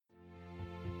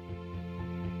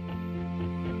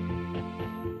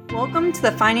Welcome to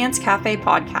the Finance Cafe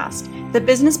podcast, the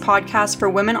business podcast for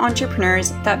women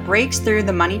entrepreneurs that breaks through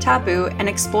the money taboo and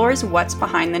explores what's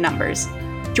behind the numbers.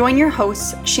 Join your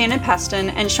hosts, Shannon Peston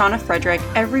and Shauna Frederick,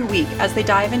 every week as they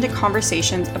dive into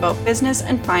conversations about business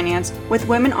and finance with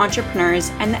women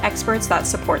entrepreneurs and the experts that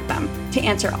support them to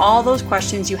answer all those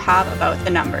questions you have about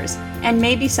the numbers, and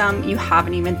maybe some you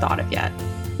haven't even thought of yet.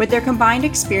 With their combined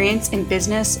experience in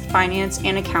business, finance,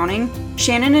 and accounting,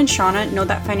 Shannon and Shauna know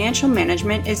that financial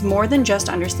management is more than just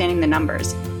understanding the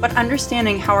numbers, but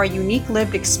understanding how our unique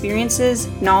lived experiences,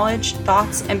 knowledge,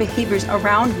 thoughts, and behaviors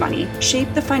around money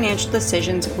shape the financial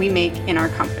decisions we make in our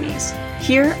companies.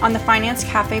 Here on the Finance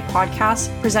Cafe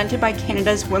podcast, presented by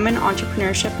Canada's Women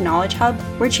Entrepreneurship Knowledge Hub,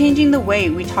 we're changing the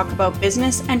way we talk about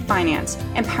business and finance,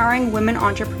 empowering women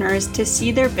entrepreneurs to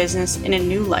see their business in a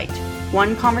new light,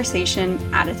 one conversation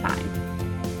at a time.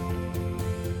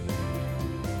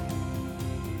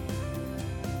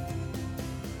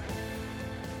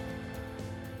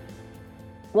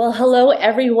 Well, hello,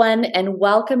 everyone, and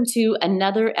welcome to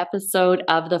another episode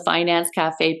of the Finance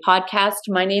Cafe podcast.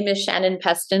 My name is Shannon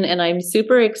Peston, and I'm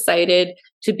super excited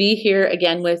to be here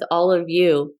again with all of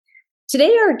you.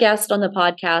 Today, our guest on the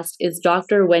podcast is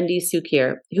Dr. Wendy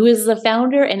Sukier, who is the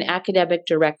founder and academic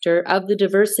director of the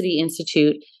Diversity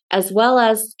Institute, as well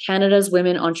as Canada's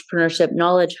Women Entrepreneurship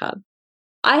Knowledge Hub.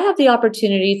 I have the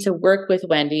opportunity to work with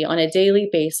Wendy on a daily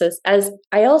basis, as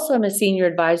I also am a senior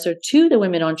advisor to the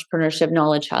Women Entrepreneurship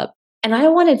Knowledge Hub. And I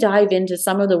want to dive into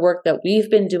some of the work that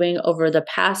we've been doing over the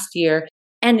past year,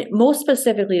 and most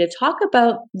specifically to talk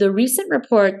about the recent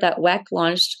report that WEC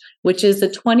launched, which is the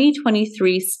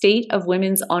 2023 State of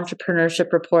Women's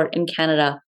Entrepreneurship Report in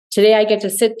Canada. Today, I get to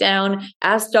sit down,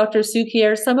 ask Dr.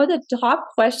 Sukier some of the top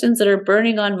questions that are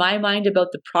burning on my mind about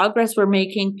the progress we're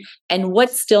making and what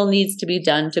still needs to be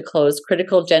done to close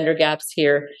critical gender gaps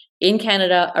here in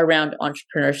Canada around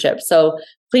entrepreneurship. So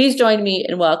please join me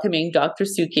in welcoming Dr.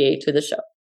 Sukier to the show.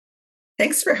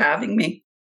 Thanks for having me.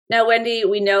 Now, Wendy,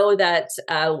 we know that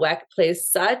WEC plays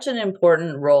such an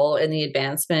important role in the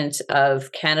advancement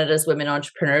of Canada's women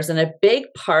entrepreneurs and a big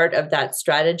part of that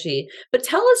strategy. But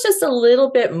tell us just a little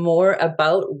bit more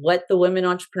about what the Women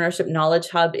Entrepreneurship Knowledge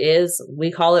Hub is. We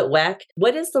call it WEC.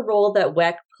 What is the role that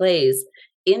WEC plays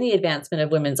in the advancement of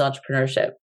women's entrepreneurship?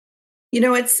 You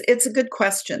know, it's a good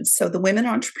question. So the Women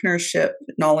Entrepreneurship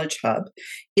Knowledge Hub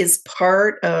is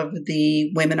part of the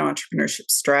Women Entrepreneurship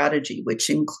Strategy, which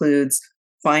includes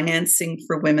financing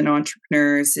for women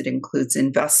entrepreneurs. It includes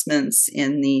investments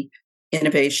in the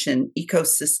innovation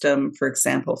ecosystem, for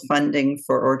example, funding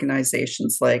for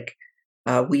organizations like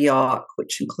WEOC,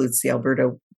 which includes the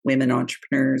Alberta Women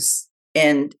Entrepreneurs.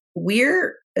 And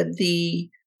we're the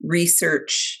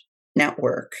research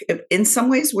network. In some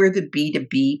ways, we're the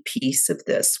B2B piece of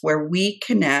this, where we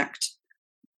connect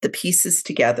the pieces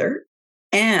together.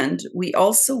 And we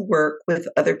also work with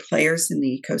other players in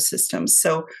the ecosystem.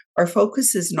 So our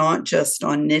focus is not just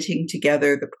on knitting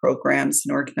together the programs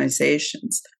and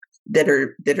organizations that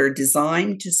are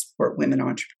designed to support women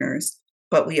entrepreneurs,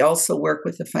 but we also work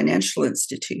with the financial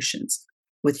institutions,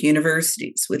 with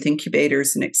universities, with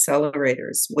incubators and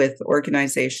accelerators, with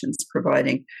organizations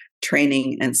providing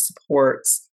training and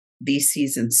supports,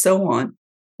 VCs, and so on,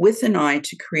 with an eye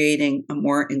to creating a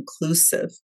more inclusive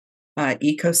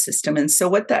ecosystem. And so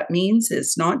what that means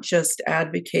is not just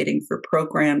advocating for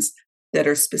programs that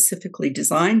are specifically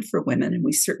designed for women, and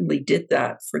we certainly did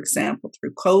that, for example,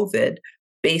 through COVID,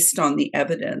 based on the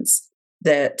evidence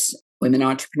that women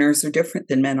entrepreneurs are different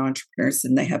than men entrepreneurs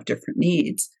and they have different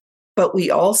needs. But we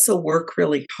also work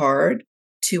really hard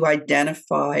to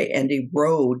identify and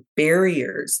erode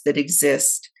barriers that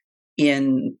exist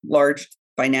in large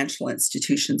financial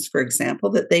institutions, for example,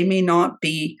 that they may not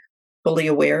be fully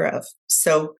aware of.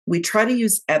 So we try to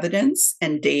use evidence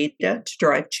and data to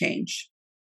drive change.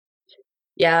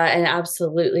 Yeah, and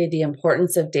absolutely the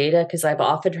importance of data, because I've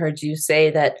often heard you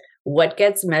say that what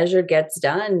gets measured gets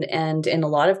done. And in a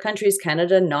lot of countries,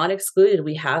 Canada not excluded,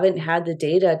 we haven't had the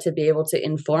data to be able to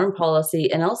inform policy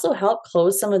and also help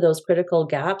close some of those critical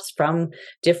gaps from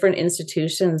different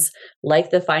institutions like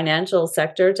the financial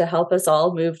sector to help us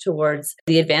all move towards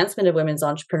the advancement of women's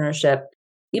entrepreneurship.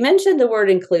 You mentioned the word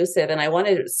inclusive, and I want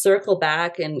to circle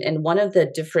back. And one of the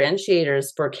differentiators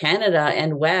for Canada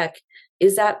and WEC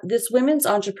is that this women's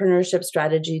entrepreneurship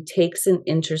strategy takes an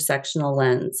intersectional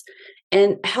lens.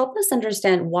 And help us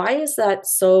understand, why is that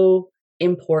so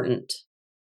important?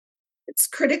 It's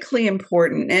critically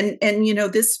important. And you know,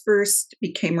 this first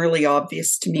became really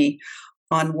obvious to me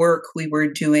on work we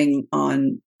were doing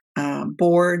on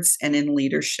boards and in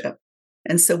leadership.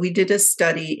 And so we did a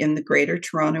study in the Greater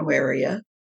Toronto area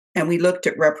And we looked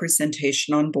at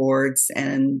representation on boards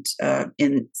and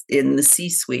in the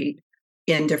C-suite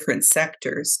in different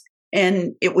sectors.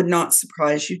 And it would not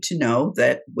surprise you to know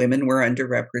that women were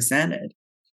underrepresented.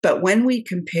 But when we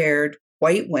compared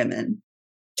white women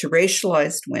to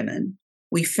racialized women,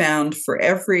 we found for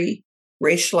every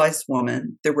racialized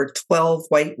woman, there were 12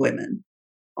 white women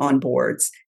on boards,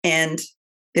 and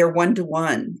they're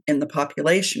 1-to-1 in the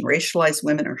population. Racialized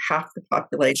women are half the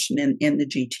population in the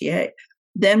GTA.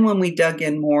 Then when we dug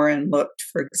in more and looked,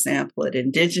 for example, at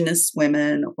Indigenous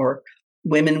women or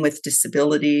women with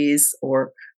disabilities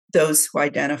or those who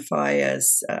identify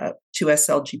as 2S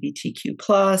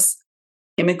LGBTQ+,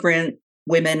 immigrant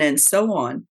women, and so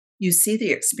on, you see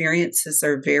the experiences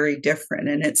are very different.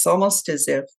 And it's almost as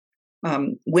if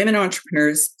women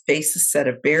entrepreneurs face a set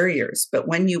of barriers. But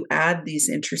when you add these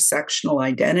intersectional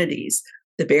identities,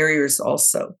 the barriers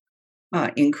also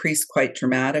increase quite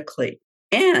dramatically.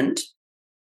 And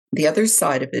the other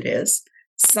side of it is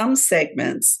some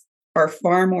segments are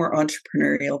far more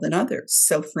entrepreneurial than others.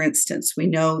 So, for instance, we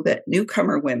know that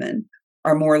newcomer women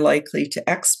are more likely to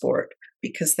export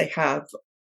because they have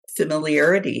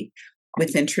familiarity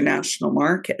with international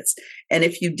markets. And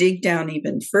if you dig down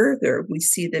even further, we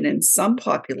see that in some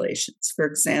populations, for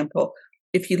example,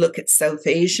 if you look at South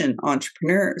Asian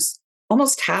entrepreneurs,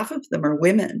 almost half of them are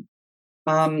women,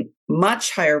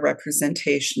 much higher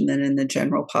representation than in the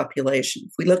general population.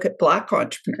 If we look at Black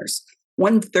entrepreneurs,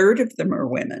 1/3 of them are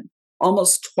women,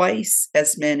 almost twice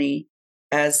as many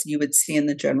as you would see in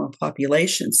the general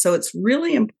population. So it's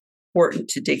really important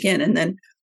to dig in. And then,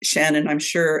 Shannon, I'm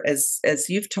sure as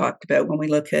you've talked about, when we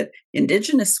look at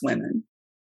Indigenous women,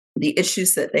 the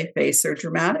issues that they face are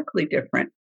dramatically different,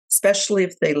 especially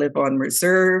if they live on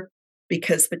reserve,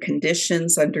 because the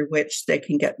conditions under which they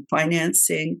can get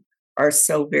financing are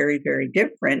so very, very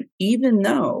different, even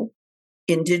though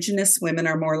Indigenous women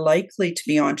are more likely to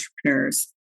be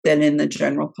entrepreneurs than in the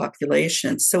general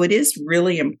population. So it is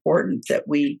really important that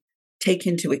we take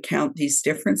into account these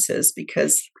differences,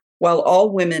 because while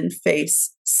all women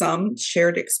face some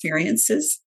shared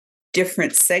experiences,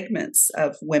 different segments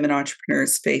of women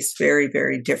entrepreneurs face very,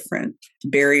 very different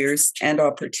barriers and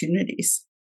opportunities.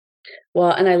 Well,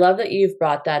 and I love that you've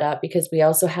brought that up, because we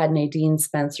also had Nadine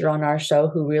Spencer on our show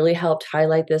who really helped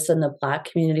highlight this in the Black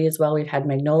community as well. We've had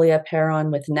Magnolia Pear on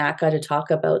with NACA to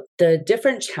talk about the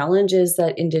different challenges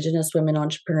that Indigenous women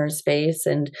entrepreneurs face.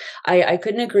 And I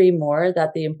couldn't agree more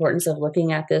that the importance of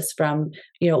looking at this from,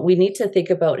 we need to think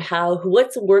about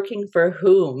what's working for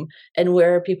whom and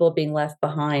where are people being left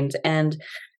behind. And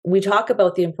we talk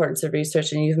about the importance of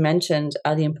research, and you've mentioned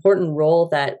the important role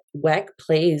that WEC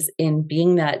plays in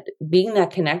being that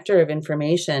connector of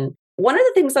information. One of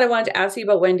the things that I wanted to ask you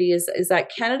about, Wendy, is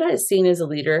that Canada is seen as a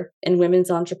leader in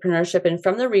women's entrepreneurship. And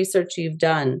from the research you've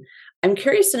done, I'm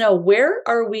curious to know, where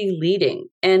are we leading?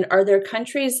 And are there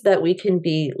countries that we can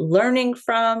be learning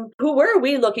from? Where are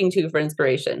we looking to for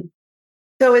inspiration?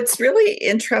 So it's really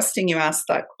interesting you asked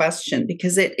that question,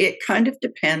 because it kind of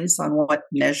depends on what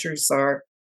measures are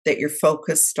that you're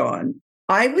focused on.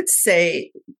 I would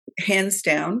say, hands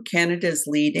down, Canada is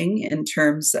leading in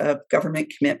terms of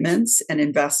government commitments and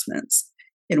investments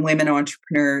in women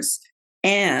entrepreneurs.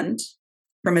 And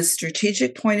from a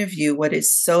strategic point of view, what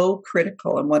is so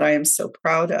critical and what I am so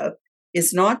proud of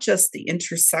is not just the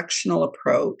intersectional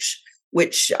approach,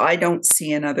 which I don't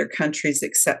see in other countries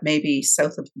except maybe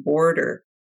south of the border,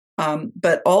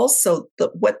 but also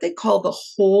what they call the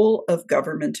whole of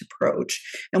government approach.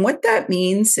 And what that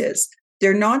means is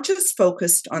they're not just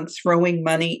focused on throwing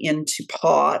money into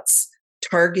pots,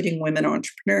 targeting women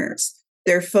entrepreneurs.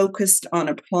 They're focused on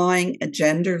applying a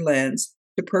gender lens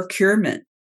to procurement.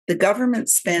 The government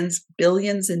spends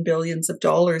billions and billions of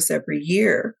dollars every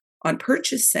year on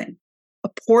purchasing. A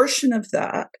portion of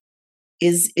that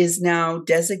is now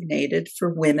designated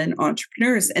for women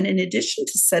entrepreneurs. And in addition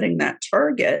to setting that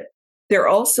target, they're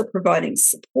also providing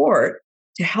support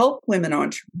to help women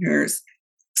entrepreneurs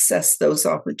access those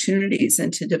opportunities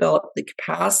and to develop the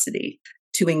capacity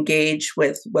to engage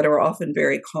with what are often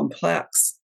very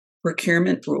complex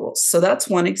procurement rules. So that's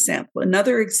one example.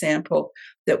 Another example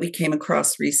that we came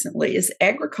across recently is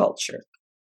agriculture.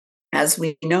 As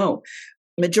we know,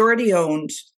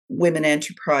 majority-owned women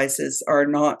enterprises are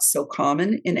not so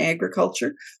common in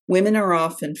agriculture. Women are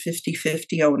often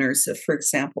 50-50 owners of, for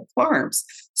example, farms.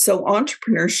 So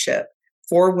entrepreneurship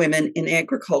for women in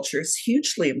agriculture is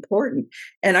hugely important.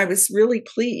 And I was really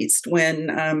pleased when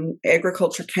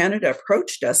Agriculture Canada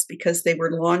approached us, because they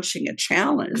were launching a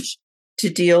challenge to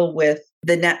deal with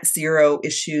the net zero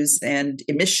issues and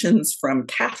emissions from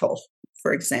cattle,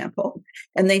 for example.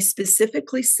 And they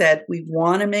specifically said, we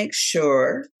want to make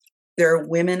sure there are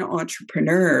women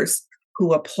entrepreneurs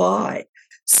who apply.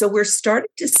 So we're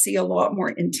starting to see a lot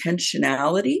more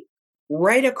intentionality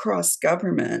right across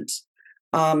government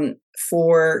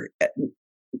for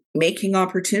making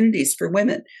opportunities for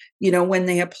women. When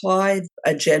they apply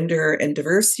a gender and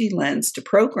diversity lens to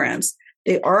programs,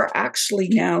 they are actually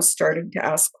now starting to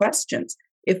ask questions.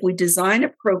 If we design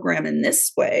a program in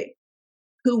this way,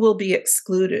 who will be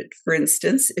excluded? For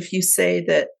instance, if you say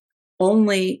that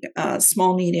only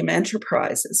small, medium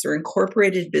enterprises or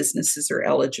incorporated businesses are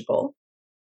eligible,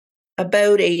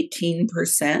 about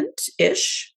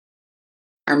 18%-ish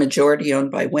are majority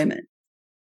owned by women.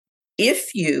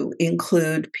 If you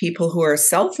include people who are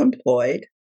self-employed,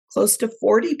 close to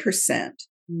 40%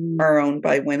 are owned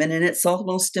by women, and it's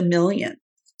almost 1 million.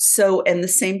 So, and the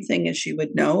same thing, as you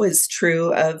would know, is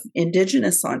true of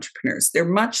Indigenous entrepreneurs. They're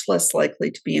much less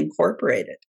likely to be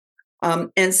incorporated.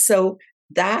 And so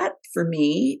that, for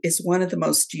me, is one of the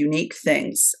most unique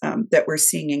things that we're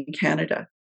seeing in Canada.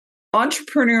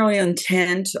 Entrepreneurial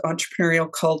intent,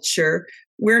 entrepreneurial culture,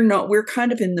 we're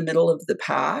kind of in the middle of the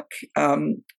pack.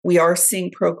 We are seeing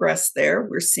progress there.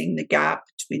 We're seeing the gap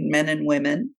between men and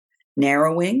women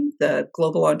narrowing. The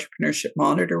Global Entrepreneurship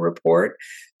Monitor report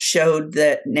showed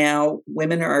that now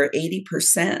women are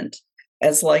 80%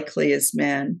 as likely as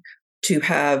men to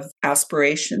have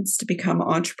aspirations to become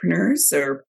entrepreneurs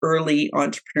or early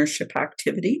entrepreneurship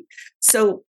activity.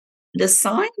 So the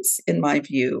signs, in my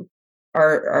view,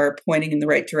 are pointing in the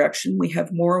right direction. We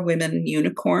have more women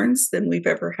unicorns than we've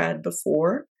ever had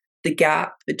before. The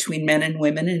gap between men and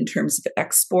women in terms of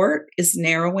export is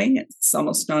narrowing. It's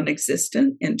almost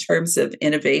non-existent. In terms of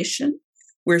innovation,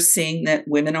 we're seeing that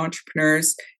women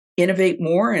entrepreneurs innovate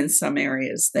more in some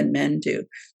areas than men do.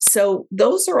 So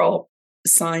those are all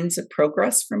signs of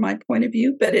progress from my point of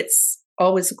view, but it's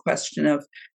always a question of,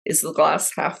 is the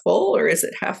glass half full or is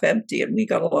it half empty? And we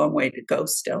got a long way to go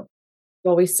still.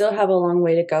 Well, we still have a long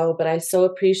way to go, but I so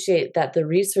appreciate that the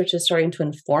research is starting to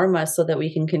inform us so that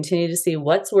we can continue to see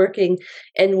what's working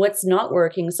and what's not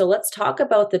working. So let's talk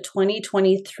about the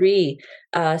 2023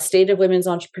 State of Women's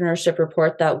Entrepreneurship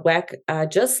report that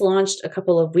WEC just launched a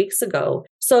couple of weeks ago.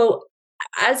 So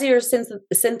as you're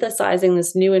synthesizing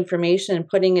this new information and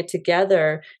putting it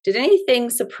together, did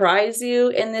anything surprise you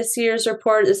in this year's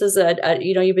report? This is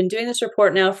you've been doing this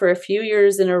report now for a few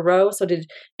years in a row. So did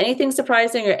anything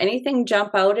surprising or anything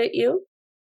jump out at you?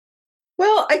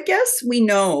 Well, I guess we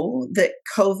know that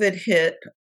COVID hit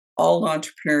all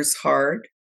entrepreneurs hard,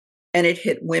 and it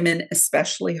hit women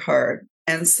especially hard.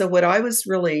 And so what I was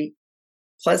really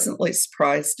pleasantly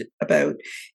surprised about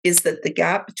is that the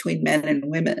gap between men and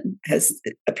women has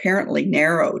apparently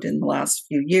narrowed in the last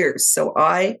few years. So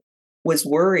I was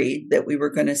worried that we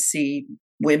were going to see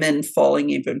women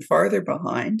falling even farther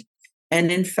behind.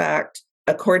 And in fact,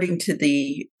 according to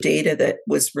the data that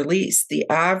was released, the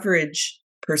average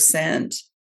percent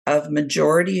of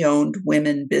majority-owned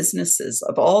women businesses,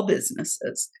 of all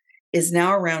businesses, is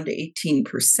now around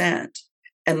 18%.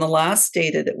 And the last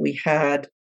data that we had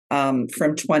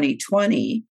from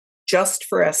 2020, just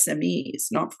for SMEs,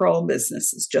 not for all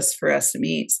businesses, just for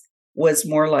SMEs, was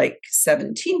more like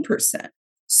 17%.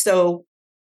 So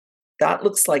that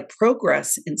looks like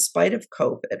progress in spite of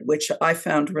COVID, which I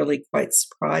found really quite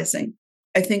surprising.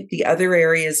 I think the other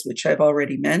areas, which I've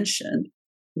already mentioned,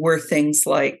 were things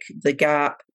like the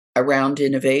gap around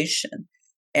innovation.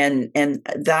 And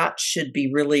that should be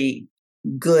really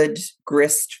good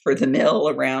grist for the mill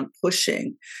around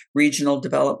pushing regional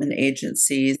development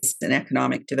agencies and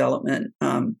economic development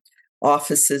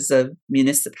offices of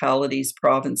municipalities,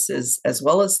 provinces, as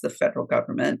well as the federal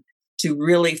government to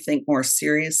really think more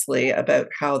seriously about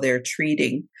how they're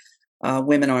treating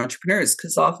women entrepreneurs,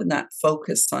 because often that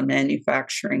focus on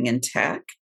manufacturing and tech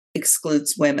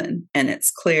excludes women. And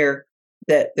it's clear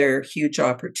that there are huge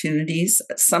opportunities.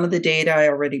 Some of the data I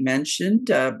already mentioned,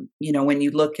 when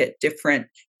you look at different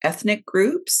ethnic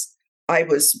groups, I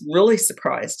was really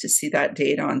surprised to see that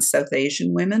data on South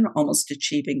Asian women almost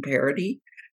achieving parity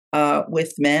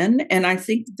with men. And I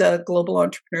think the Global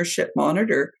Entrepreneurship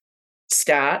Monitor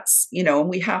stats,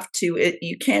 we have to,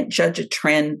 you can't judge a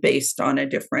trend based on a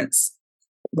difference.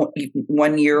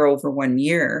 1 year over 1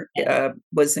 year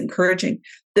was encouraging.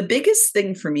 The biggest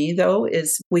thing for me, though,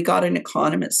 is we got an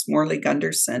economist, Morley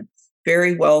Gunderson,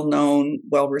 very well-known,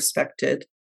 well-respected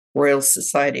Royal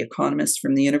Society economist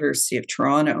from the University of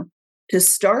Toronto, to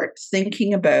start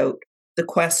thinking about the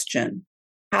question,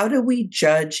 how do we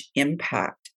judge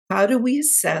impact? How do we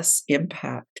assess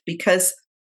impact? Because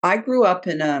I grew up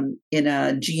in a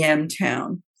GM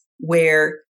town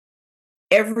where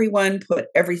everyone put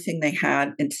everything they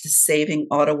had into saving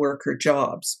auto worker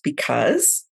jobs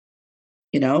because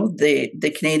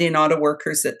The Canadian Auto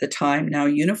Workers at the time, now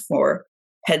Unifor,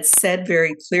 had said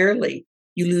very clearly,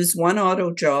 you lose one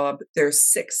auto job,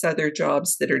 there's 6 other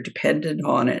jobs that are dependent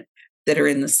on it that are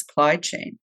in the supply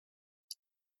chain.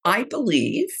 I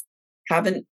believe,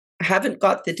 haven't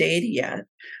got the data yet,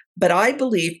 but I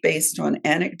believe based on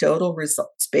anecdotal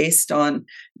results, based on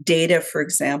data, for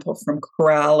example, from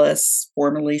Corrales,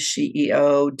 formerly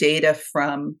CEO, data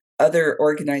from other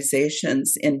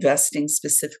organizations investing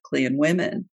specifically in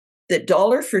women, that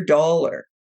dollar for dollar,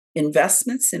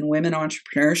 investments in women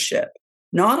entrepreneurship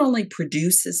not only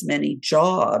produce as many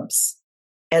jobs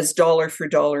as dollar for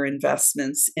dollar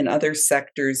investments in other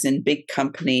sectors, in big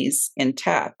companies, in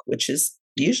tech, which is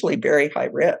usually very high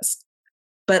risk,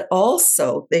 but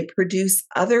also they produce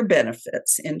other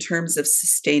benefits in terms of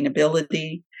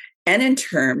sustainability and in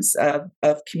terms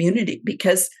of community.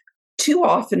 Because too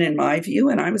often, in my view,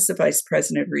 and I was the vice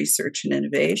president of research and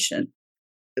innovation,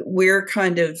 we're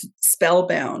kind of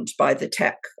spellbound by the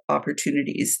tech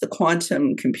opportunities, the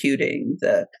quantum computing,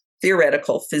 the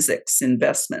theoretical physics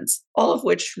investments, all of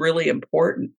which really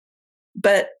important.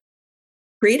 But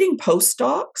creating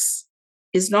postdocs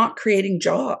is not creating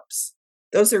jobs.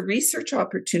 Those are research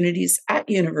opportunities at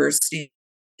universities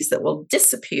that will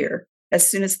disappear as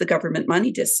soon as the government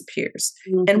money disappears.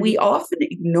 Mm-hmm. And we often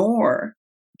ignore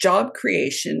job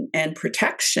creation and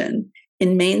protection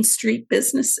in Main Street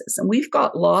businesses. And we've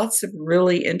got lots of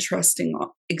really interesting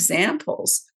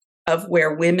examples of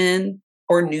where women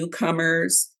or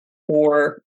newcomers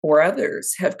or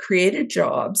others have created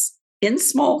jobs in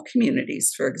small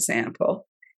communities, for example,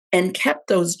 and kept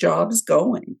those jobs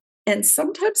going. And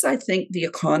sometimes I think the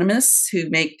economists who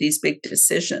make these big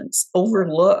decisions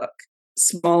overlook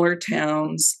smaller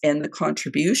towns and the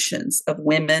contributions of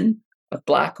women, of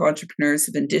Black entrepreneurs,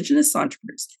 of Indigenous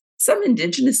entrepreneurs. Some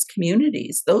Indigenous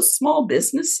communities, those small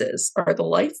businesses are the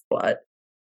lifeblood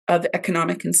of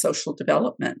economic and social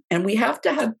development. And we have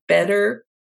to have better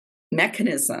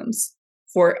mechanisms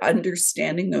for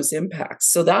understanding those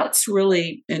impacts. So that's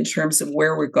really, in terms of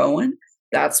where we're going,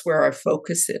 that's where our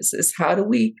focus is how do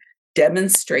we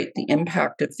demonstrate the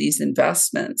impact of these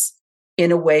investments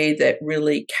in a way that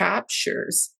really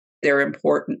captures their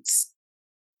importance.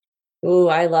 Oh,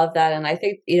 I love that. And I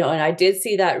think, and I did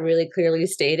see that really clearly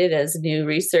stated as new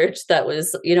research that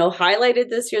was, highlighted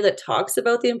this year that talks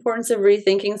about the importance of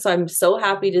rethinking. So I'm so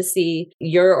happy to see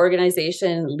your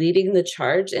organization leading the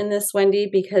charge in this, Wendy,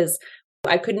 because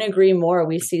I couldn't agree more.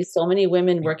 We see so many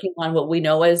women working on what we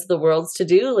know as the world's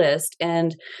to-do list.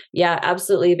 And yeah,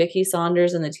 absolutely. Vicki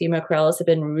Saunders and the team at Corrales have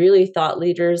been really thought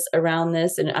leaders around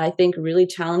this. And I think really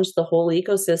challenged the whole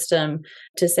ecosystem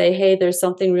to say, hey, there's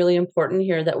something really important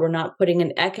here that we're not putting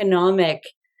an economic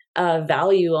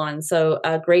value on. So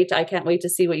great. I can't wait to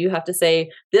see what you have to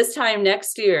say this time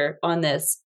next year on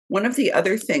this. One of the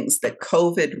other things that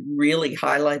COVID really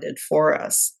highlighted for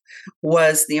us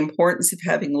was the importance of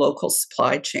having local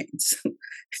supply chains.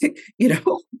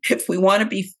 If we want to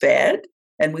be fed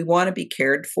and we want to be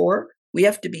cared for, we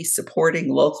have to be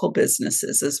supporting local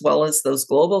businesses as well as those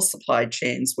global supply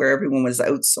chains where everyone was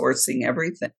outsourcing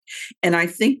everything. And I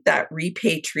think that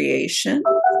repatriation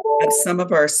of some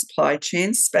of our supply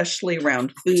chains, especially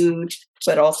around food,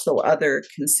 but also other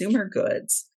consumer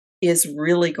goods, is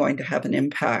really going to have an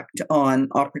impact on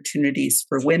opportunities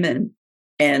for women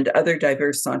and other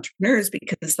diverse entrepreneurs,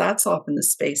 because that's often the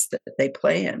space that they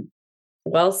play in.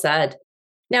 Well said.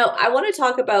 Now, I want to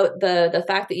talk about the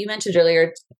fact that you mentioned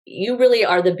earlier, you really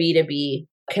are the B2B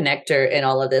connector in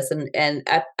all of this. And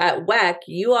at WEC,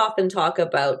 you often talk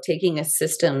about taking a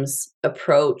systems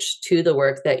approach to the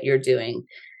work that you're doing.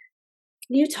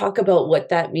 Can you talk about what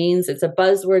that means? It's a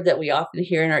buzzword that we often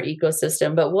hear in our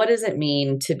ecosystem, but what does it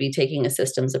mean to be taking a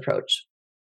systems approach?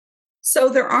 So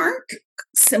there aren't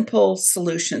simple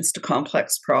solutions to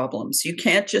complex problems. You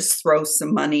can't just throw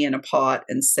some money in a pot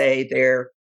and say, there,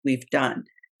 we've done.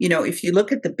 If you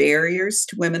look at the barriers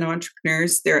to women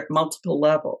entrepreneurs, they're at multiple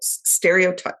levels.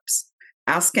 Stereotypes.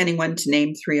 Ask anyone to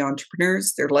name 3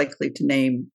 entrepreneurs, they're likely to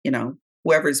name,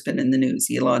 whoever's been in the news,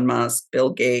 Elon Musk,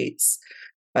 Bill Gates,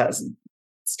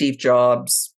 Steve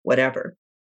Jobs, whatever.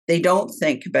 They don't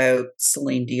think about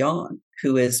Celine Dion,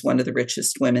 who is one of the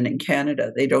richest women in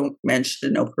Canada. They don't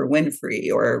mention Oprah Winfrey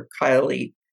or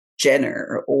Kylie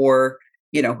Jenner or,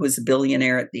 who's a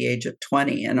billionaire at the age of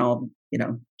 20 and all,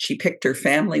 she picked her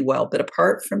family well. But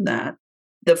apart from that,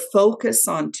 the focus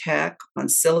on tech, on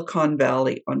Silicon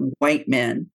Valley, on white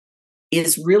men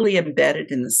is really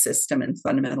embedded in the system in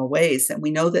fundamental ways. And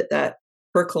we know that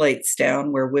percolates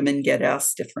down where women get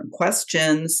asked different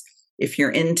questions. If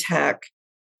you're in tech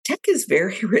is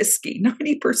very risky.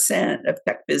 90% of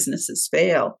tech businesses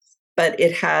fail. but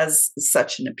it has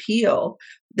such an appeal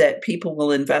that people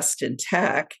will invest in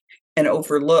tech and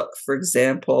overlook, for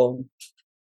example,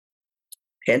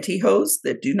 pantyhose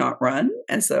that do not run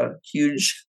as a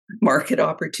huge market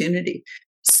opportunity.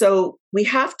 So we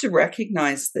have to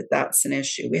recognize that that's an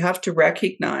issue. We have to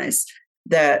recognize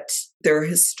that there are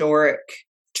historic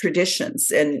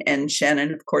traditions. And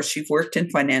Shannon, of course, you've worked in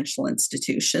financial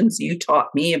institutions. You taught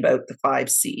me about the 5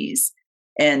 C's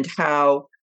and how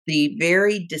the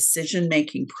very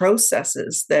decision-making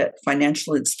processes that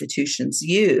financial institutions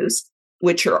use,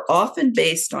 which are often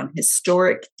based on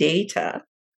historic data,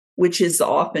 which is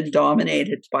often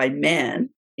dominated by men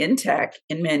in tech,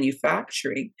 in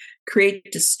manufacturing,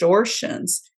 create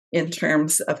distortions in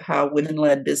terms of how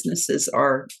women-led businesses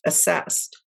are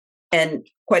assessed. And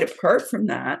quite apart from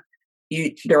that,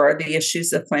 there are the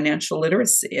issues of financial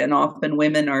literacy, and often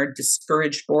women are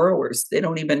discouraged borrowers. They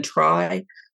don't even try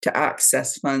to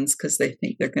access funds because they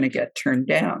think they're going to get turned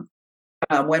down.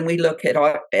 When we look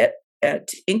at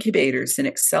incubators and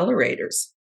accelerators,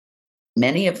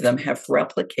 many of them have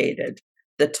replicated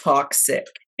the toxic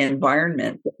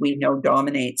environment that we know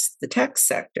dominates the tech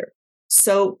sector.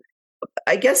 So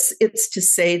I guess it's to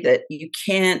say that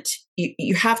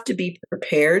you have to be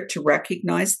prepared to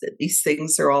recognize that these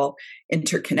things are all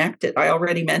interconnected. I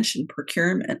already mentioned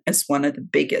procurement as one of the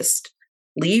biggest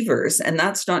levers, and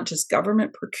that's not just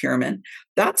government procurement.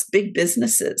 That's big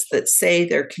businesses that say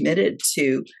they're committed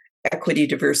to equity,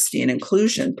 diversity, and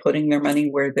inclusion, putting their money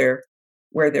where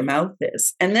their mouth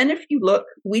is. And then if you look,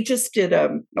 we just did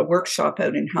a workshop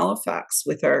out in Halifax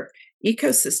with our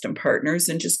ecosystem partners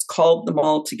and just called them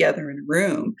all together in a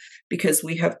room because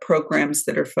we have programs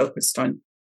that are focused on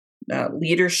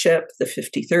leadership, the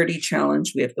 50-30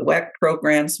 challenge. We have the WEC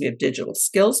programs. We have digital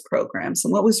skills programs.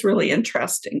 And what was really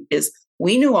interesting is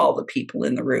we knew all the people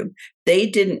in the room. They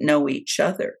didn't know each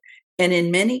other. And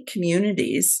in many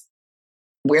communities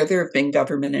where there have been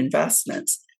government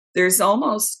investments, there's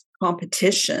almost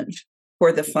competition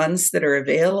for the funds that are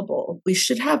available. We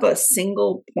should have a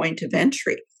single point of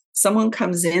entry. Someone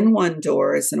comes in one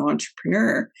door as an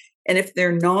entrepreneur, and if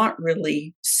they're not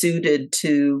really suited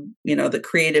to, the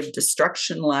creative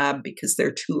destruction lab because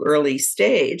they're too early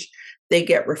stage, they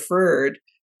get referred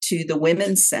to the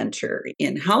Women's Center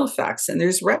in Halifax. And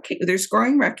there's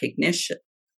growing recognition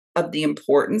of the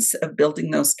importance of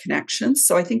building those connections.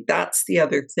 So I think that's the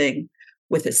other thing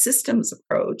with a systems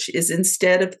approach is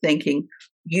instead of thinking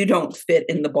you don't fit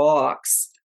in the box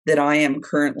that I am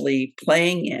currently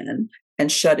playing in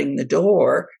and shutting the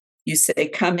door, you say,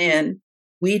 come in,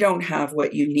 we don't have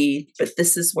what you need, but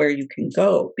this is where you can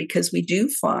go. Because we do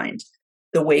find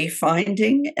the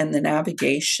wayfinding and the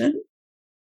navigation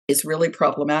is really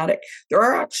problematic. There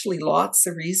are actually lots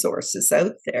of resources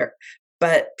out there,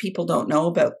 but people don't know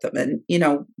about them. And,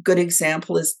 good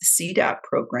example is the CDAP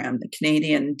program, the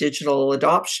Canadian Digital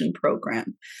Adoption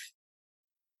Program.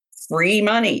 Free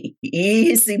money,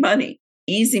 easy money.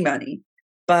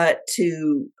 But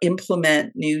to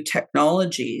implement new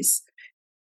technologies,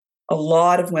 a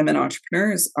lot of women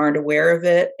entrepreneurs aren't aware of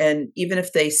it. And even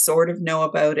if they sort of know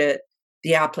about it,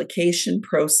 the application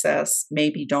process may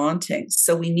be daunting.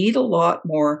 So we need a lot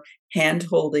more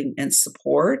hand-holding and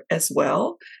support as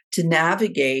well to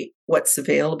navigate what's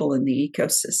available in the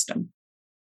ecosystem.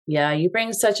 Yeah, you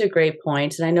bring such a great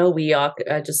point. And I know we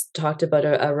just talked about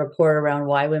a report around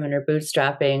why women are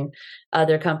bootstrapping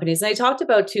other companies. And I talked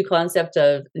about two concepts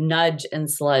of nudge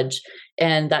and sludge.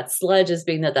 And that sludge is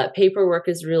being that paperwork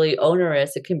is really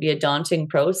onerous. It can be a daunting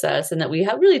process. And that we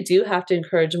really do have to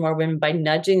encourage more women by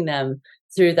nudging them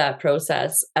through that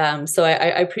process. So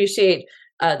I appreciate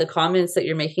the comments that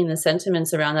you're making, the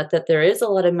sentiments around that there is a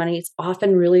lot of money. It's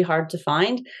often really hard to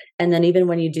find. And then even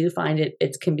when you do find it,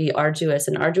 it can be an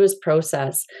arduous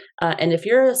process. And if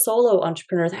you're a solo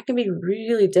entrepreneur, that can be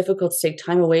really difficult to take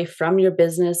time away from your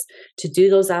business to do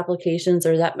those applications,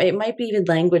 or that it might be even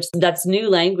language that's new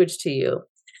language to you.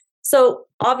 So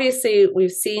obviously, we've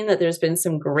seen that there's been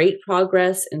some great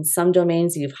progress in some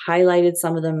domains. You've highlighted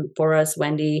some of them for us,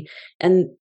 Wendy. And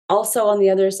also, on the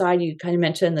other side, you kind of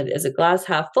mentioned that is a glass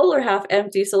half full or half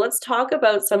empty. So let's talk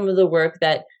about some of the work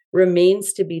that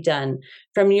remains to be done.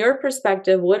 From your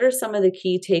perspective, what are some of the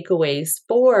key takeaways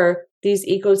for these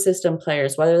ecosystem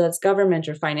players, whether that's government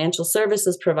or financial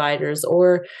services providers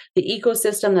or the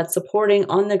ecosystem that's supporting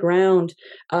on the ground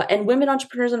and women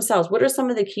entrepreneurs themselves? What are some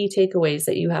of the key takeaways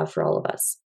that you have for all of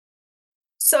us?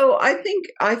 So I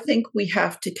think we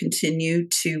have to continue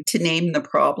to name the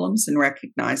problems and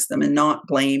recognize them and not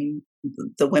blame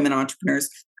the women entrepreneurs.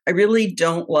 I really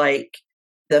don't like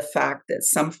the fact that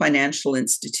some financial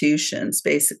institutions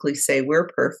basically say we're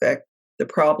perfect, The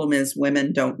problem is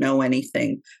women don't know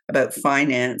anything about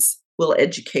finance. We'll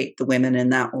educate the women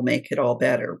and that will make it all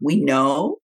better. We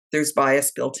know there's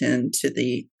bias built into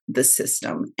the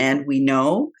system. And we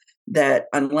know that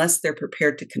unless they're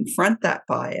prepared to confront that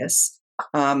bias,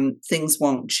 things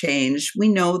won't change. We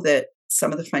know that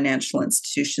some of the financial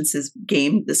institutions has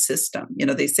gamed the system.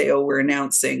 They say, oh, we're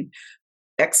announcing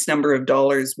X number of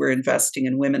dollars we're investing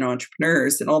in women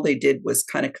entrepreneurs. And all they did was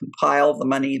kind of compile the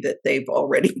money that they've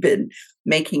already been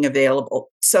making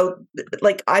available. So,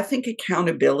 I think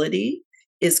accountability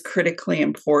is critically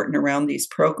important around these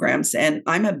programs. And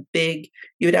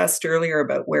you had asked earlier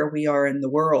about where we are in the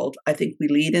world. I think we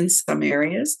lead in some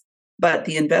areas, but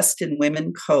the Invest in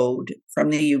Women Code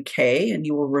from the UK, and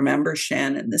you will remember,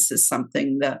 Shannon, this is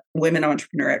something the Women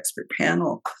Entrepreneur Expert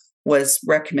Panel was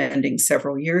recommending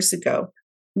several years ago,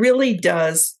 really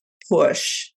does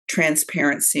push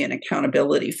transparency and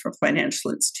accountability for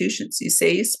financial institutions. You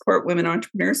say you support women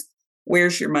entrepreneurs,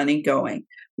 where's your money going?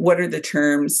 What are the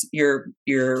terms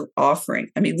you're offering?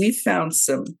 I mean, we've found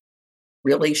some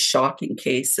really shocking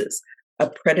cases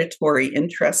of predatory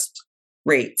interest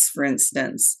rates, for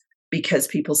instance, because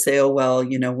people say, oh, well,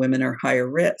 women are higher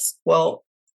risk. Well,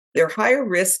 they're higher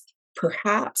risk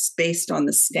perhaps based on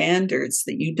the standards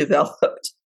that you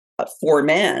developed for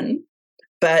men.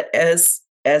 But as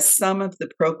some of the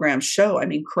programs show, I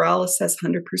mean, Corrales has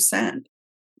 100%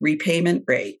 repayment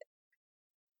rate.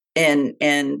 And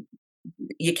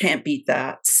you can't beat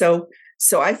that. So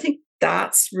I think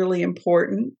that's really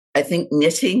important. I think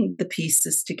knitting the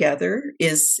pieces together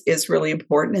is really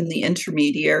important, and the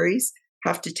intermediaries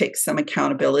have to take some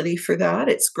accountability for that.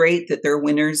 It's great that there are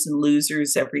winners and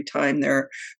losers every time there are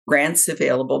grants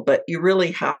available, but you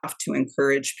really have to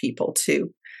encourage people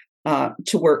to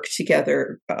work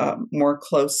together more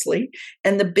closely.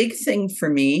 And the big thing for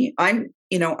me, I'm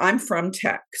from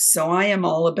tech, so I am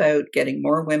all about getting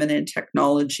more women in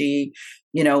technology,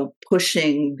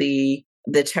 pushing the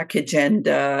tech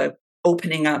agenda,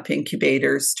 opening up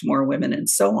incubators to more women and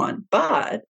so on.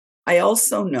 But I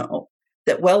also know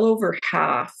that well over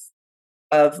half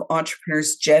of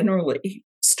entrepreneurs generally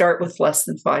start with less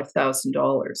than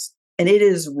 $5,000. And it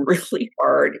is really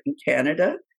hard in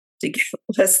Canada to get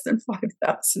less than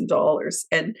 $5,000.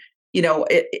 And,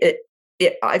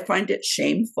 I find it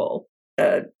shameful.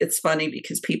 It's funny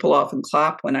because people often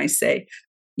clap when I say,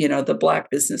 the Black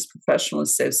Business Professional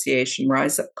Association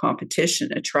Rise Up competition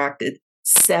attracted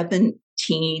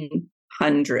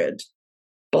 1,700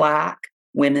 Black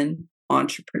women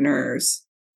entrepreneurs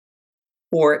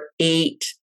for 8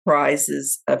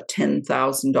 prizes of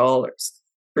 $10,000.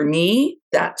 For me,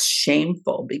 that's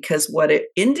shameful because what it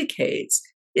indicates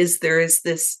is there is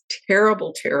this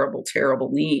terrible, terrible, terrible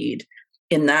need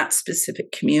in that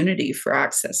specific community for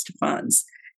access to funds.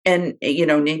 And,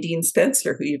 Nadine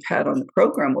Spencer, who you've had on the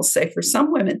program, will say for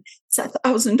some women, it's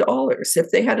 $1,000.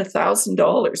 If they had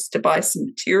 $1,000 to buy some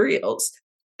materials,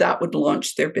 that would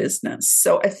launch their business.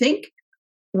 So I think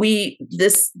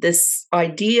this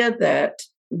idea that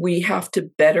we have to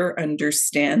better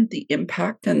understand the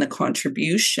impact and the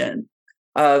contribution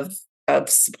of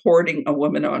supporting a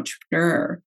woman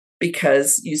entrepreneur,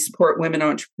 because you support women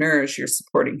entrepreneurs, you're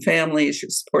supporting families, you're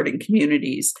supporting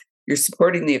communities, you're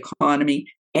supporting the economy,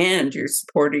 and you're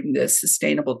supporting the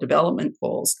Sustainable Development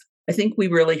Goals. I think we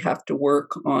really have to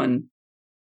work on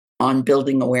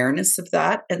building awareness of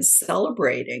that and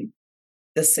celebrating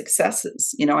the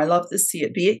successes. I love the See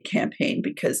It Be It campaign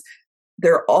because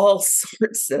there are all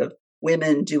sorts of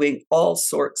women doing all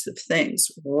sorts of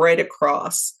things right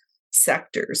across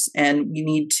sectors, and we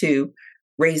need to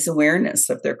raise awareness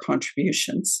of their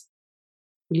contributions.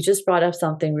 You just brought up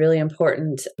something really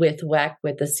important with WEC,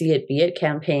 with the See It Be It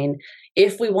campaign.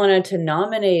 If we wanted to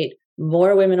nominate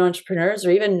more women entrepreneurs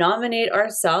or even nominate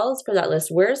ourselves for that list,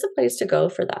 where's the place to go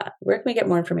for that? Where can we get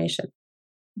more information?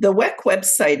 The WEC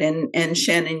website, and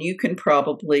Shannon, you can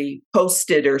probably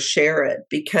post it or share it,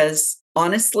 because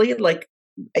honestly,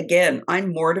 again,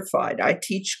 I'm mortified. I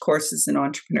teach courses in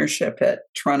entrepreneurship at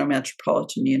Toronto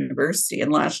Metropolitan University.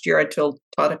 And last year I taught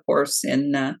a course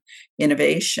in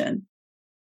innovation.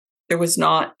 There was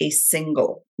not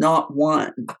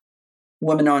one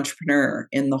woman entrepreneur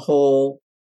in the whole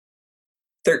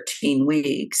 13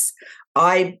 weeks.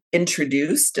 I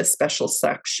introduced a special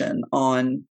section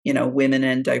on, women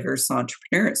and diverse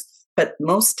entrepreneurs, but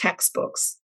most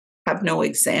textbooks have no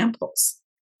examples.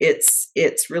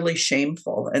 It's really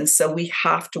shameful. And so we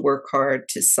have to work hard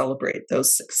to celebrate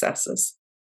those successes.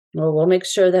 Well, we'll make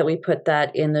sure that we put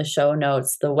that in the show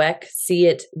notes, the WEC See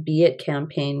It, Be It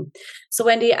campaign. So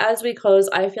Wendy, as we close,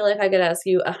 I feel like I could ask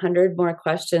you 100 more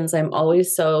questions. I'm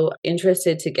always so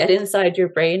interested to get inside your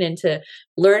brain and to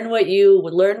learn what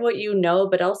you know,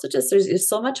 but also just there's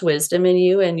so much wisdom in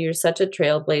you, and you're such a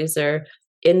trailblazer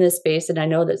in this space. And I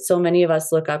know that so many of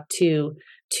us look up to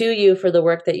you for the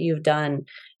work that you've done.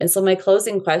 And so my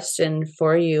closing question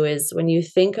for you is, when you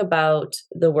think about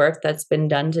the work that's been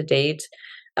done to date,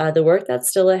 the work that's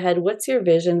still ahead, what's your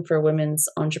vision for women's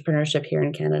entrepreneurship here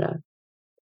in Canada?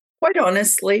 Quite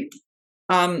honestly,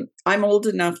 I'm old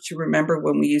enough to remember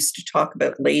when we used to talk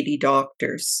about lady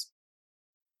doctors.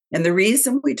 And the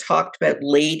reason we talked about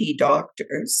lady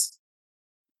doctors,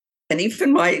 and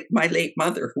even my late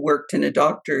mother, who worked in a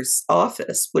doctor's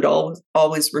office, would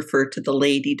always refer to the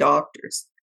lady doctors.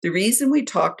 The reason we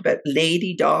talked about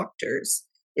lady doctors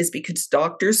is because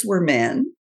doctors were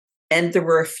men, and there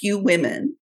were a few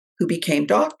women who became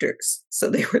doctors. So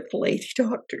they were the lady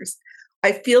doctors.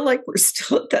 I feel like we're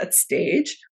still at that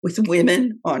stage with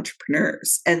women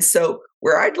entrepreneurs. And so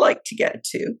where I'd like to get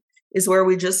to is where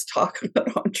we just talk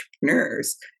about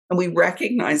entrepreneurs and we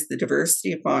recognize the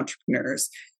diversity of entrepreneurs,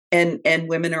 and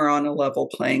women are on a level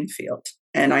playing field.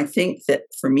 And I think that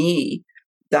for me,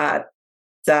 that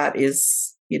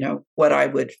is, what I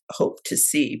would hope to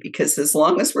see, because as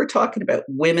long as we're talking about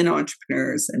women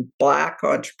entrepreneurs and Black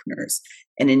entrepreneurs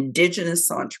and Indigenous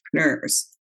entrepreneurs,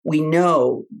 we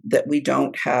know that we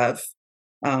don't have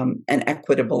an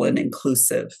equitable and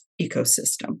inclusive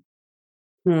ecosystem.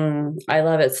 I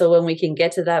love it. So when we can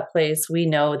get to that place, we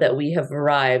know that we have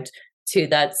arrived to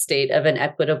that state of an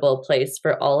equitable place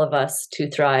for all of us to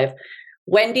thrive.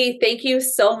 Wendy, thank you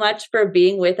so much for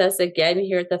being with us again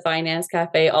here at the Finance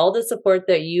Cafe, all the support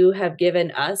that you have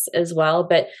given us as well,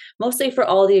 but mostly for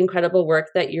all the incredible work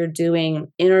that you're doing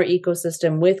in our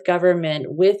ecosystem with government,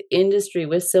 with industry,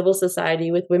 with civil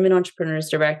society, with Women Entrepreneurs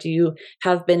Direct. You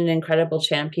have been an incredible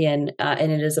champion,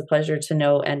 and it is a pleasure to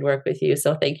know and work with you.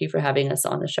 So thank you for having us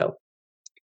on the show.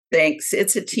 Thanks.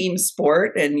 It's a team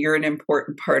sport, and you're an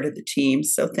important part of the team.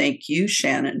 So thank you,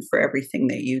 Shannon, for everything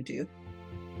that you do.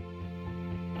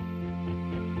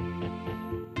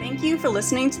 Thank you for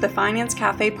listening to the Finance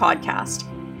Cafe podcast.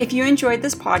 If you enjoyed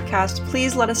this podcast,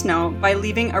 please let us know by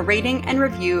leaving a rating and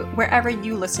review wherever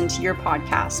you listen to your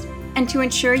podcast. And to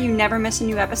ensure you never miss a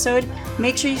new episode,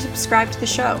 make sure you subscribe to the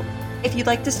show. If you'd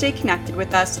like to stay connected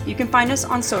with us, you can find us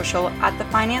on social at The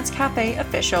Finance Cafe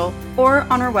Official or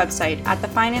on our website at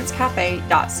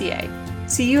thefinancecafé.ca.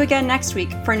 See you again next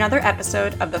week for another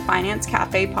episode of the Finance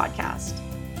Cafe podcast.